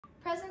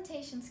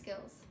Presentation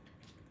skills.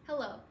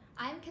 Hello,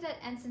 I'm Cadet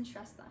Ensign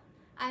Shrestha.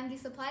 I'm the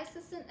Supply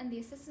Assistant and the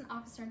Assistant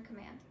Officer in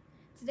Command.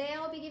 Today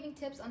I will be giving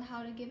tips on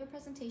how to give a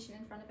presentation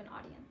in front of an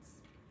audience.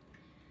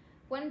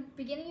 When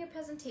beginning your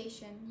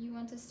presentation, you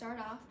want to start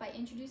off by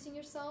introducing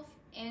yourself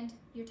and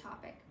your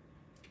topic.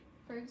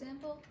 For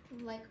example,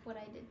 like what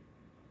I did.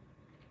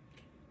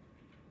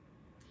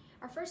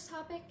 Our first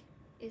topic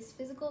is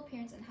physical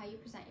appearance and how you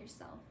present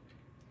yourself.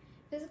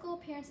 Physical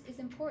appearance is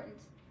important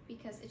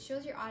because it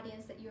shows your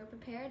audience that you are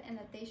prepared and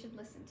that they should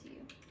listen to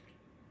you.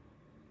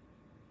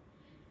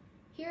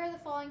 Here are the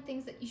following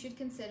things that you should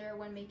consider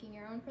when making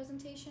your own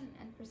presentation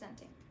and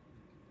presenting.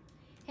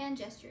 Hand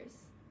gestures.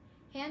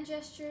 Hand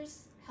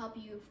gestures help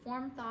you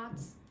form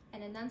thoughts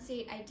and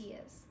enunciate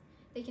ideas.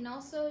 They can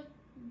also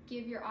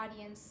give your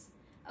audience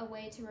a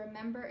way to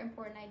remember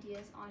important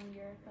ideas on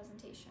your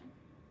presentation.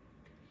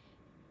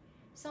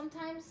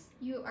 Sometimes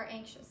you are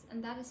anxious,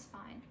 and that is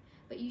fine,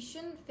 but you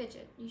shouldn't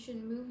fidget. You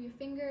shouldn't move your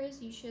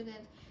fingers, you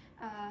shouldn't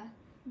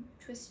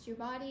twist your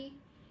body.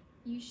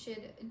 You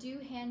should do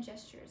hand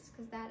gestures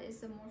because that is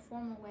the more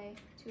formal way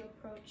to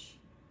approach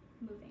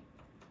moving.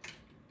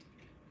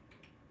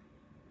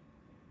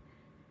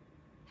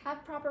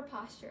 Have proper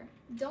posture.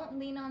 Don't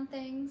lean on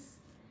things,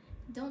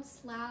 don't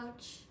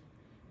slouch.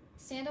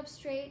 Stand up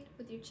straight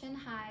with your chin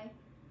high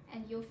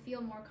and you'll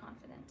feel more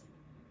confident.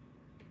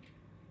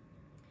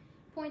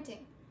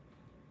 Pointing.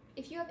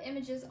 If you have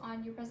images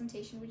on your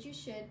presentation, which you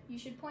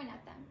should point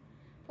at them.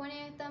 Pointing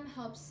at them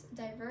helps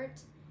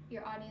divert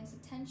your audience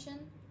attention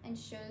and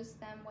shows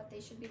them what they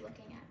should be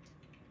looking at.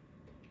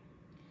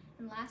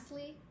 And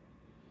lastly,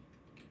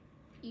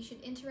 you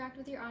should interact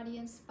with your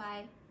audience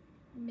by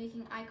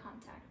making eye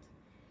contact.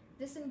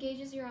 This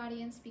engages your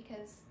audience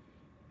because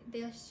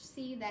they'll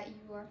see that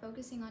you are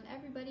focusing on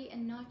everybody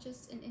and not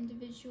just an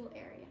individual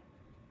area.